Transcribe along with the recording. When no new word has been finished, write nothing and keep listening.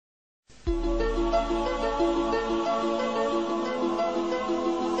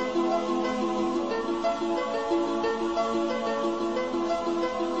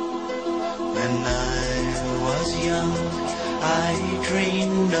I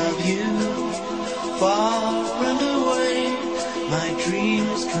dreamed of you, far and away. My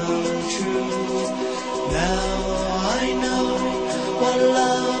dreams come true. Now I know what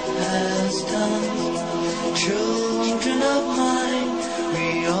love has done. Children of mine, we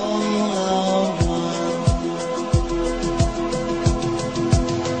all are one.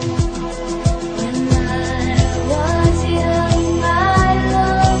 When I was young, I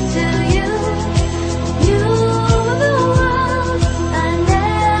loved to you. You were the world I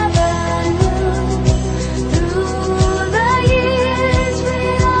never knew. Through the years we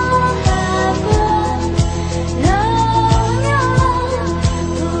all have grown, knowing your love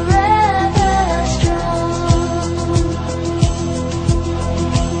forever strong.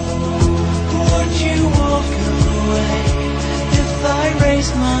 Would you walk away if I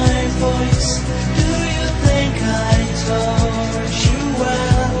raised my voice? Do you think I taught you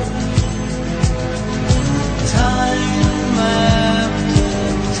well? Time after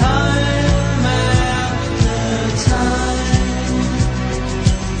time after time.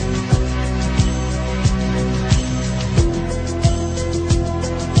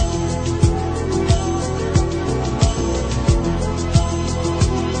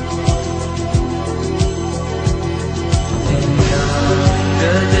 In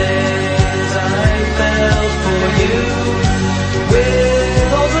younger days I felt for you,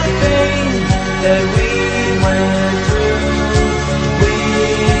 with all the pain that we went through. We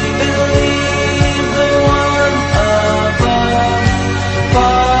believed the one above,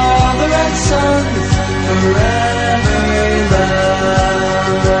 Father and Son, forever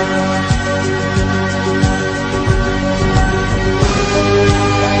loved.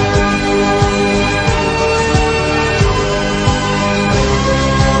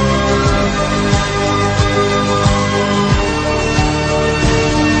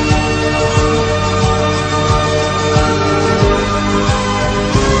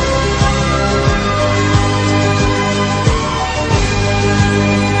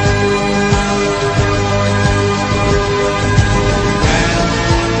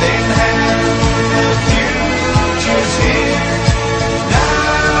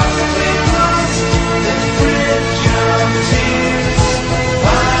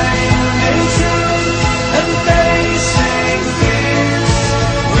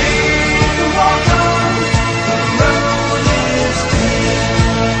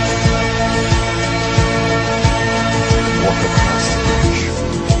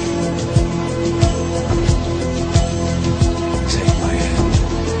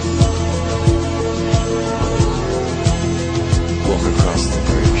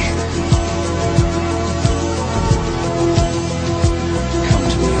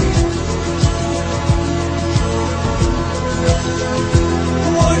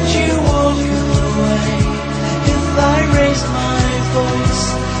 Would you walk away if I raised my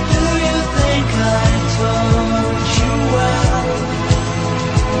voice?